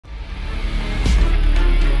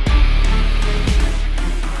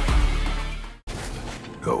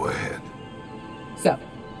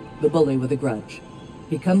the bully with a grudge.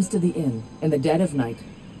 He comes to the inn in the dead of night,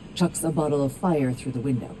 chucks a bottle of fire through the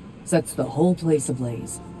window, sets the whole place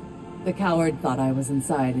ablaze. The coward thought I was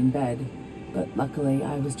inside in bed, but luckily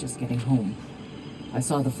I was just getting home. I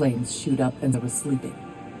saw the flames shoot up and I was sleeping.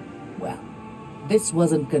 Well, this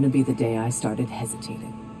wasn't gonna be the day I started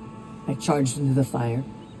hesitating. I charged into the fire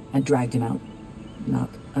and dragged him out. Not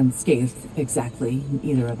unscathed exactly,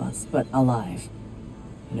 either of us, but alive.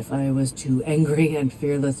 And if I was too angry and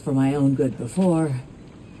fearless for my own good before,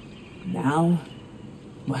 now,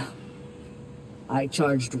 well, I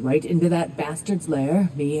charged right into that bastard's lair,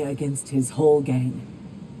 me against his whole gang.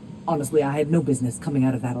 Honestly, I had no business coming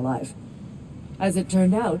out of that alive. As it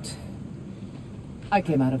turned out, I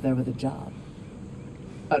came out of there with a job.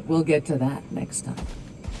 But we'll get to that next time.